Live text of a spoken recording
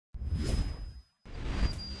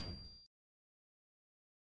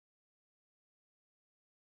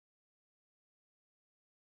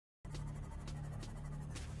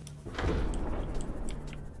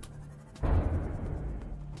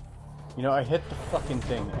You know, I hit the fucking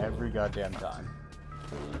thing every goddamn time.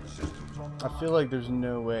 I feel like there's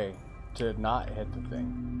no way to not hit the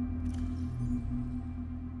thing.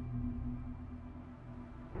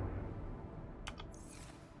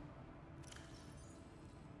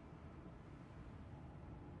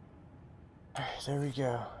 Alright, there we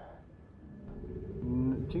go.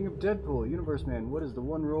 King of Deadpool, Universe Man, what is the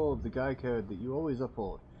one rule of the guy code that you always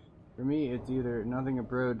uphold? For me, it's either nothing a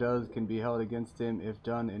bro does can be held against him if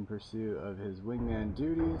done in pursuit of his wingman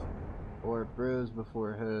duties, or bros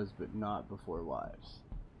before hoes, but not before wives.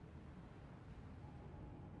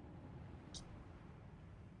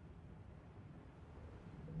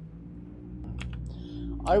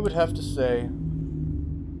 I would have to say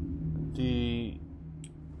the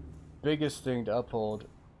biggest thing to uphold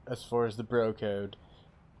as far as the bro code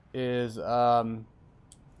is don't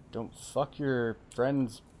fuck your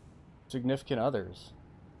friends' significant others.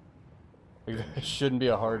 It shouldn't be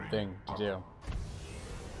a hard thing to do.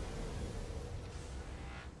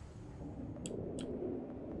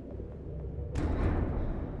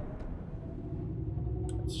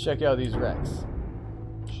 Let's check out these wrecks,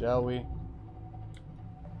 shall we?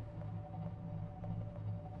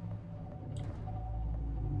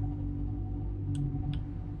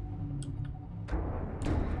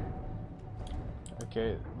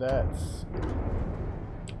 Okay, that's...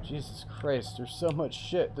 Jesus Christ, there's so much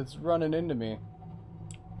shit that's running into me.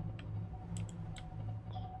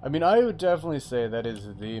 I mean, I would definitely say that is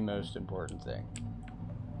the most important thing.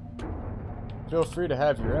 Feel free to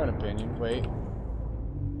have your own opinion. Wait.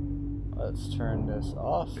 Let's turn this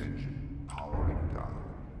off.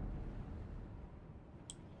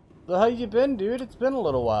 So how you been, dude? It's been a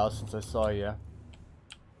little while since I saw you.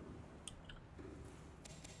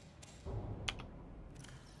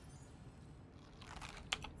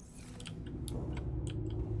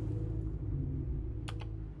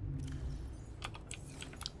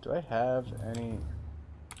 Do I have any...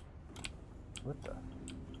 What the...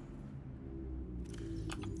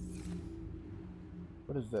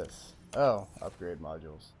 What is this? Oh, upgrade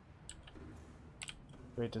modules.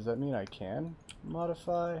 Wait, does that mean I can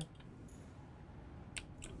modify?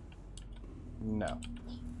 No.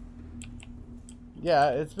 Yeah,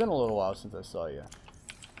 it's been a little while since I saw you.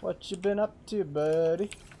 What you been up to, buddy?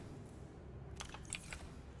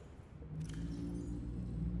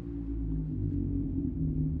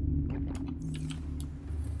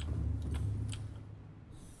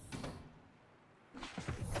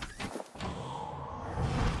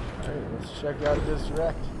 Check out this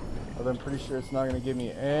wreck. But I'm pretty sure it's not going to give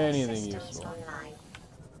me anything useful.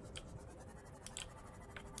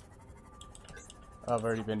 Oh, I've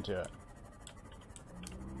already been to it.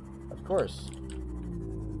 Of course.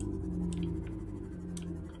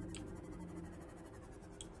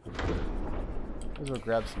 Might as well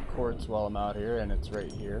grab some quartz while I'm out here, and it's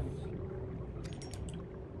right here.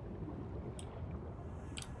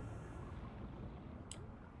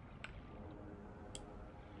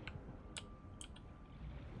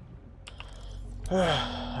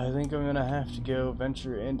 I think I'm gonna have to go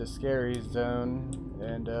venture into Scary Zone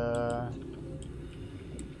and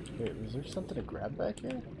wait, was there something to grab back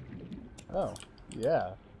here? Oh,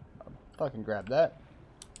 yeah. I'll fucking grab that.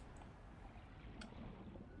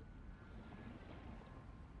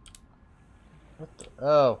 What the?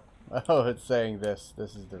 Oh, oh, it's saying this.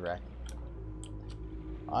 This is the wreck.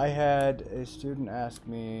 I had a student ask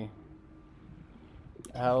me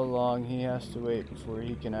how long he has to wait before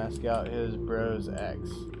he can ask out his bro's ex.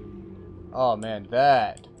 Oh man,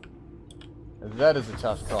 that is a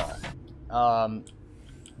tough call.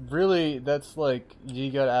 Really, that's like,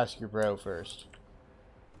 you gotta ask your bro first,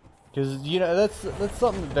 because you know that's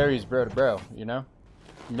something that varies bro to bro. You know,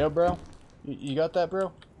 bro, you got that,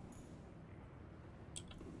 bro?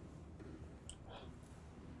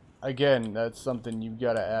 Again, that's something you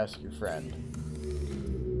gotta ask your friend.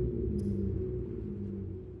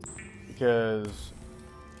 Because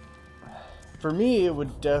for me, it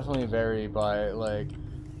would definitely vary by like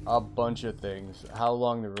a bunch of things. How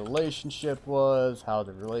long the relationship was, how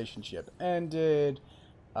the relationship ended,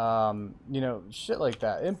 you know, shit like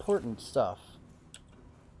that. Important stuff.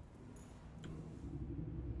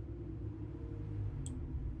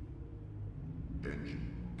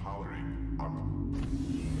 Engine powering up.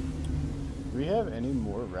 Do we have any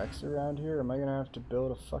more wrecks around here? Am I gonna have to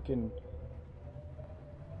build a fucking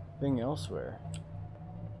thing elsewhere?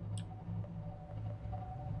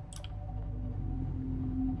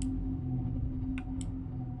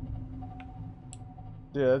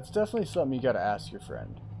 Yeah, that's definitely something you gotta ask your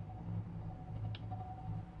friend.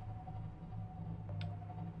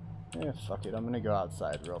 Yeah, fuck it. I'm gonna go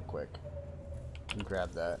outside real quick and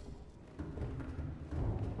grab that.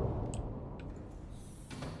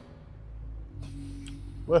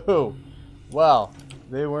 Whoa! Wow,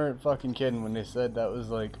 they weren't fucking kidding when they said that was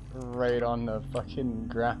like right on the fucking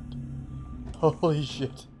ground. Holy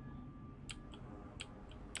shit.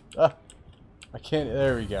 Ah, I can't,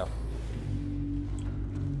 there we go.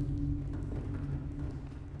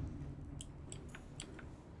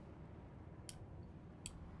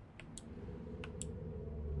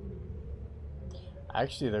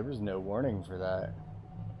 Actually, there was no warning for that.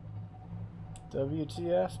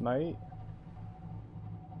 WTF, mate?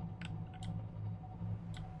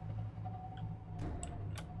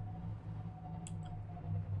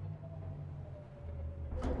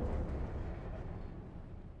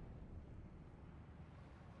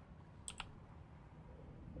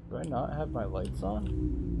 Do I not have my lights on?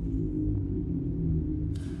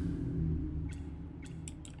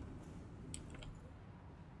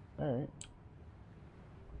 Alright.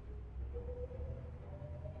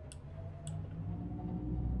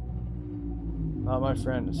 Not my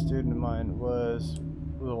friend, a student of mine was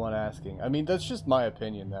the one asking. I mean, that's just my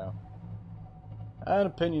opinion, though. And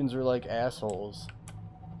opinions are like assholes.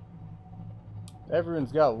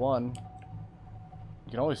 Everyone's got one.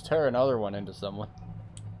 You can always tear another one into someone.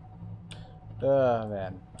 Oh,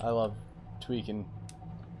 man. I love tweaking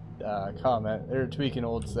tweaking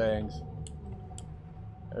old sayings.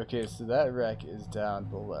 Okay, so that wreck is down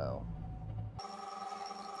below.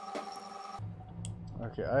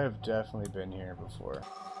 Okay, I have definitely been here before.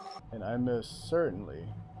 And I most certainly...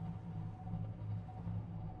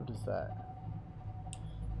 What is that?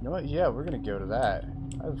 You know what? Yeah, we're gonna go to that.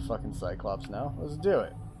 I have a fucking Cyclops now. Let's do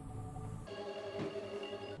it.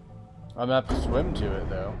 I'm gonna have to swim to it,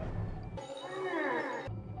 though.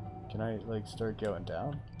 Can I, like, start going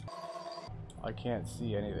down? I can't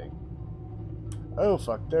see anything. Oh,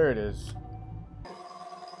 fuck. There it is.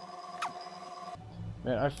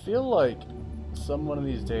 Man, I feel like one of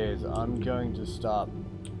these days I'm going to stop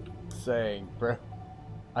saying bro.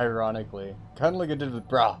 Ironically. Kind of like I did with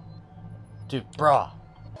brah. Dude, brah.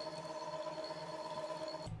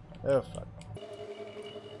 Oh, fuck.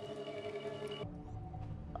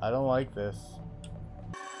 I don't like this.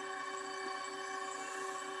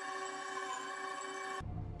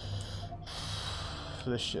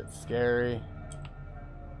 This shit's scary.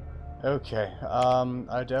 Okay,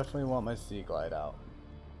 I definitely want my sea glide out.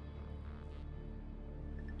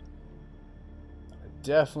 I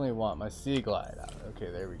definitely want my sea glide out. Okay,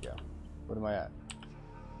 there we go. What am I at?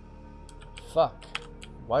 Fuck.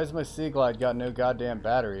 Why has my sea glide got no goddamn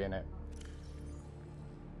battery in it?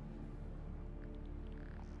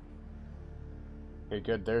 Okay,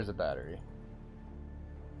 good, there's a battery.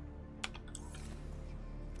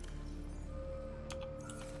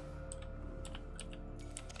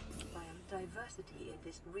 Diversity in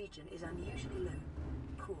this region is unusually low.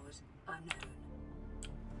 Cause unknown.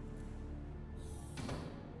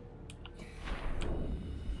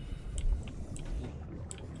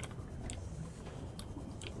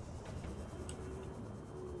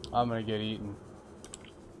 I'm gonna get eaten.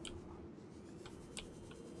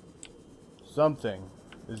 Something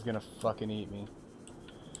is gonna fucking eat me.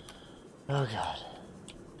 Oh god.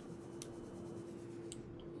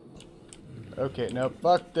 Okay, no,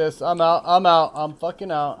 fuck this. I'm out. I'm out. I'm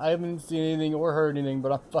fucking out. I haven't seen anything or heard anything,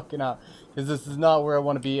 but I'm fucking out. Because this is not where I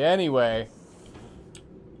want to be anyway.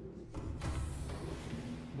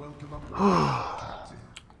 Welcome up, Captain.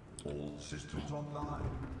 All systems online.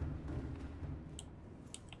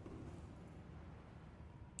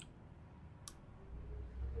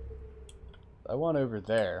 I want over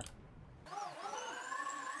there.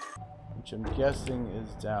 Which I'm guessing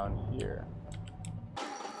is down here.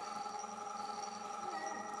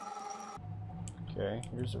 Okay,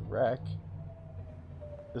 here's a wreck.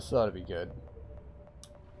 This ought to be good.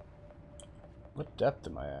 What depth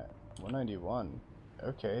am I at? 191.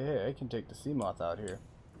 Okay, hey, I can take the sea moth out here.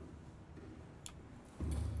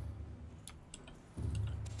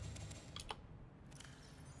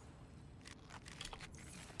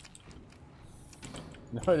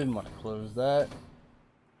 No, I didn't want to close that.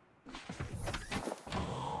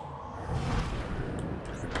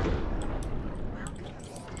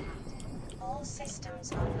 All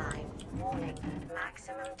systems online. Warning.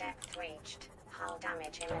 Maximum depth reached. Hull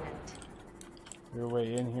damage imminent. Your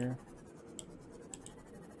way in here.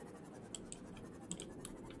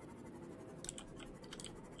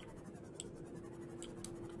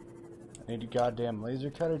 I need a goddamn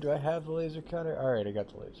laser cutter. Do I have the laser cutter? Alright, I got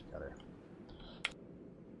the laser cutter.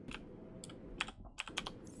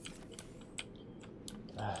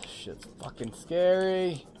 Ah, shit's fucking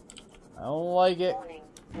scary. I don't like it. Warning.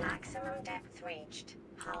 Maximum depth reached.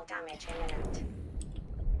 Hull damage imminent.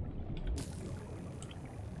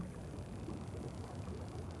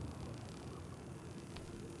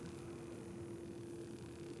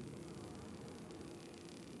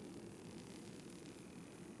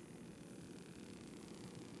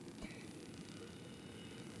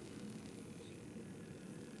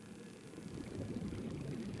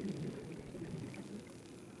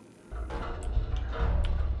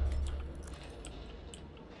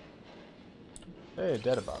 Hey, a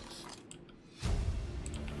data box.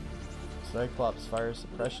 Cyclops fire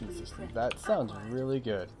suppression system. That sounds really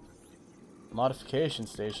good. Modification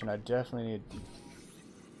station. I definitely need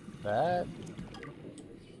that.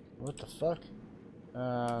 What the fuck?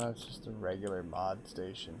 That's just a regular mod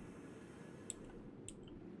station.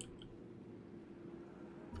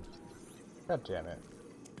 God damn it.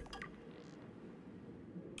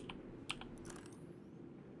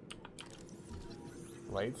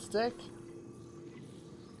 Light stick?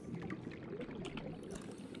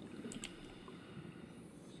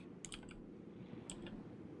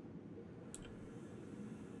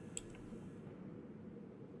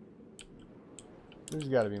 There's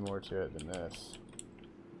got to be more to it than this.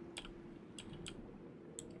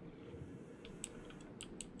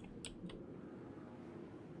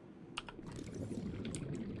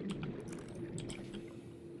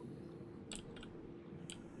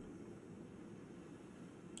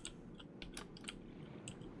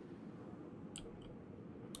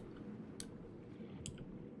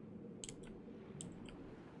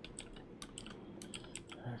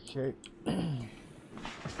 Okay.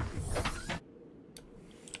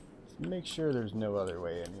 Let's make sure there's no other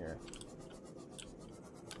way in here.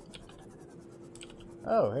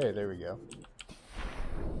 Oh, hey, there we go.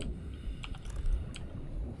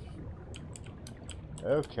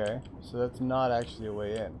 Okay, so that's not actually a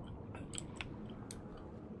way in.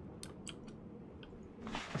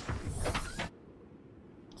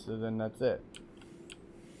 So then that's it.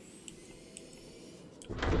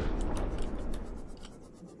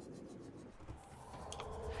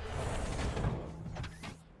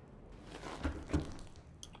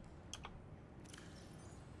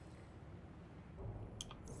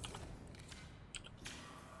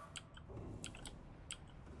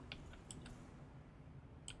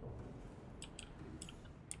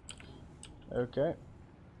 Okay.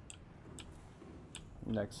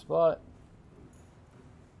 Next spot.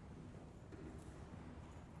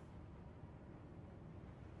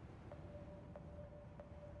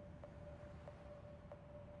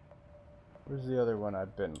 Where's the other one I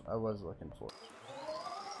was looking for?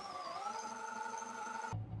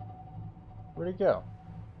 Where'd it go?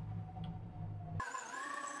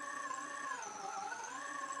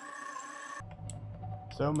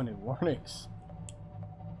 So many warnings.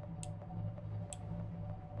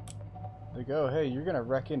 They go, hey, you're gonna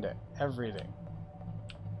wreck into everything.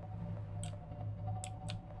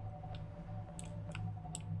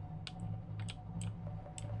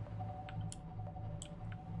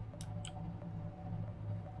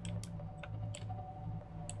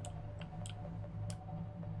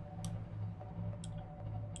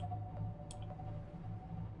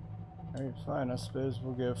 Alright, fine, I suppose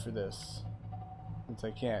we'll go for this. Since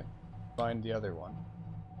I can't find the other one.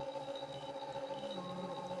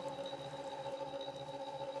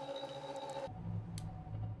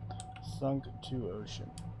 Sunk to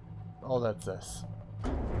ocean. Oh, that's this.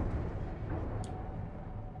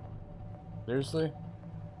 Seriously?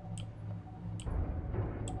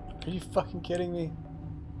 Are you fucking kidding me?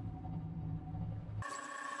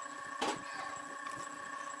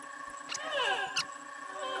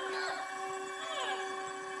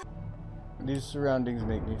 These surroundings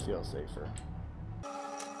make me feel safer.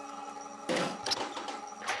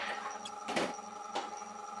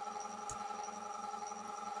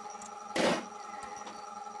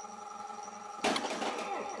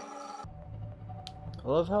 I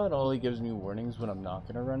love how it only gives me warnings when I'm not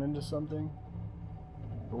gonna run into something.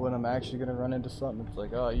 But when I'm actually gonna run into something, it's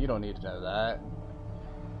like, oh, you don't need to know that.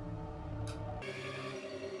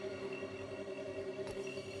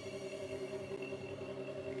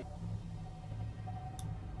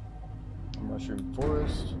 Mushroom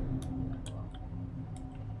forest.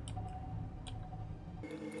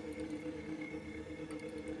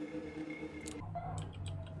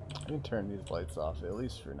 I can turn these lights off, at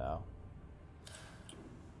least for now.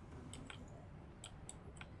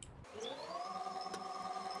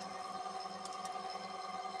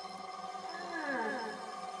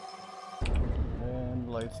 And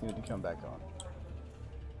the lights need to come back on.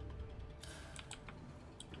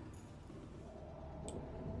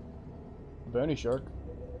 Bony shark.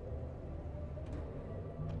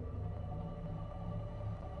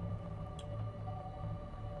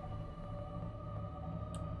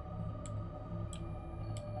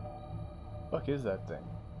 Fuck is that thing?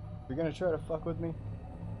 You're gonna try to fuck with me?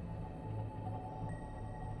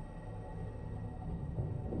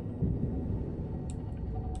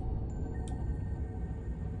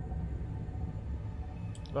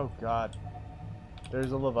 Oh god.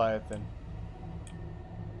 There's a Leviathan.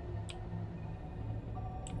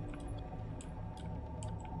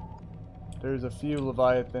 There's a few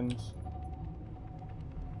leviathans.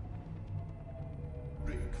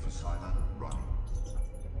 Rig for silent running.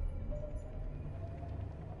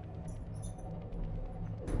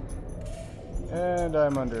 And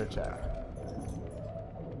I'm under attack.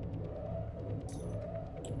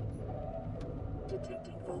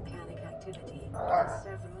 Detecting volcanic activity and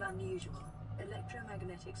several unusual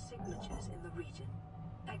electromagnetic signatures in the region.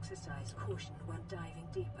 Exercise caution when diving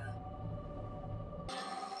deeper.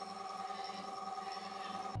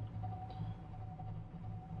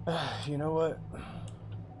 You know what?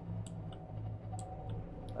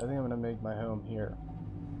 I think I'm gonna make my home here.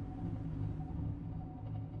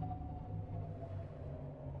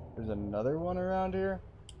 There's another one around here?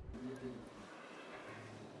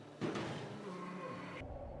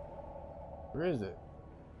 Where is it?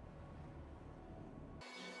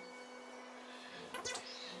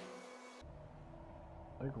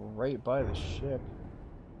 Like right by the ship.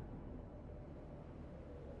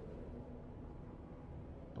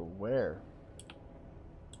 But where?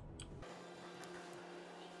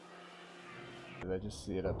 Did I just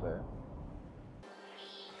see it up there?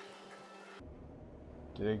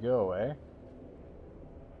 Did it go away?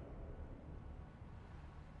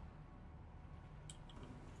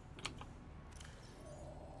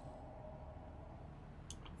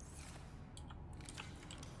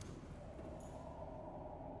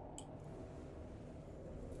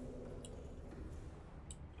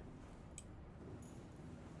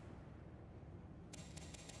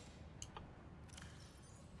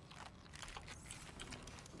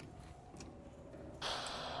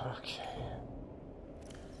 Okay.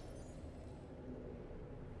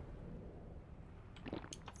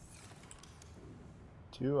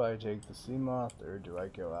 Do I take the sea moth or do I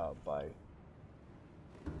go out by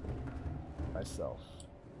myself?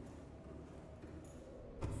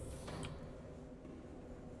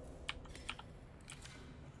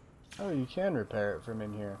 Oh, you can repair it from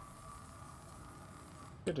in here.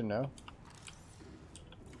 Good to know.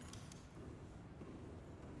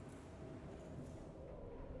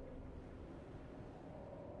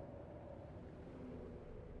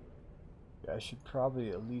 I should probably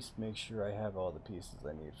at least make sure I have all the pieces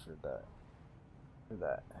I need for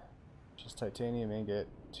that. Just titanium ingot,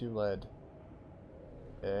 2 lead,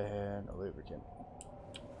 and a lubricant.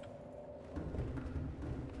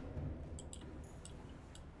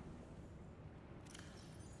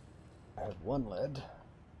 I have 1 lead,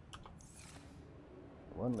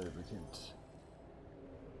 1 lubricant.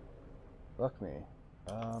 Fuck me.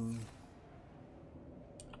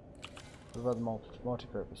 What about the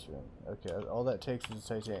multi-purpose room? Okay, all that takes is a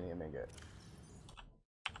titanium ingot.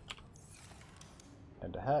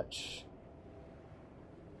 And a hatch.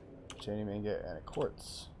 Titanium ingot and a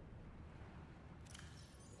quartz.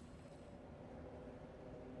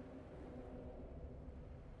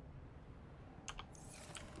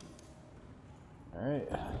 Alright.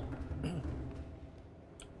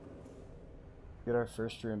 Get our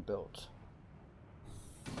first room built.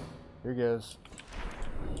 Here goes.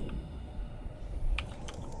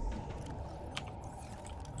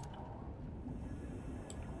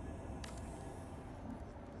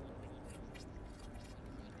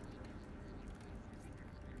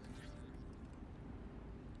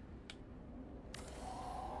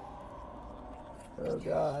 Oh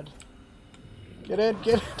god. Get in,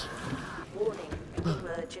 get it! Warning,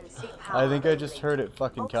 emergency I think I just heard it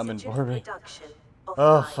fucking coming for me.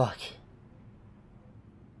 Oh fuck.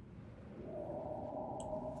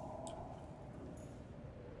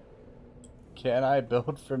 Can I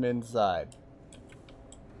build from inside?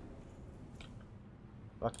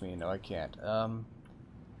 Fuck me, no I can't.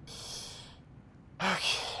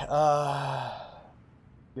 Okay,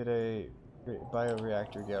 get a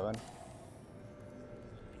bioreactor going.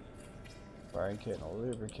 Firing kit and a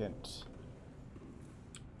lubricant.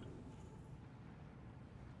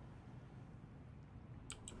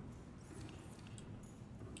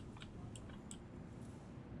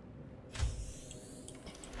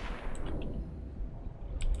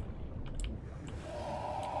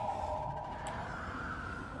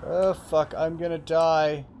 Oh fuck, I'm gonna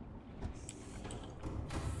die.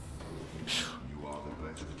 You are the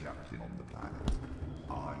best captain on the planet.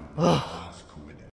 I'm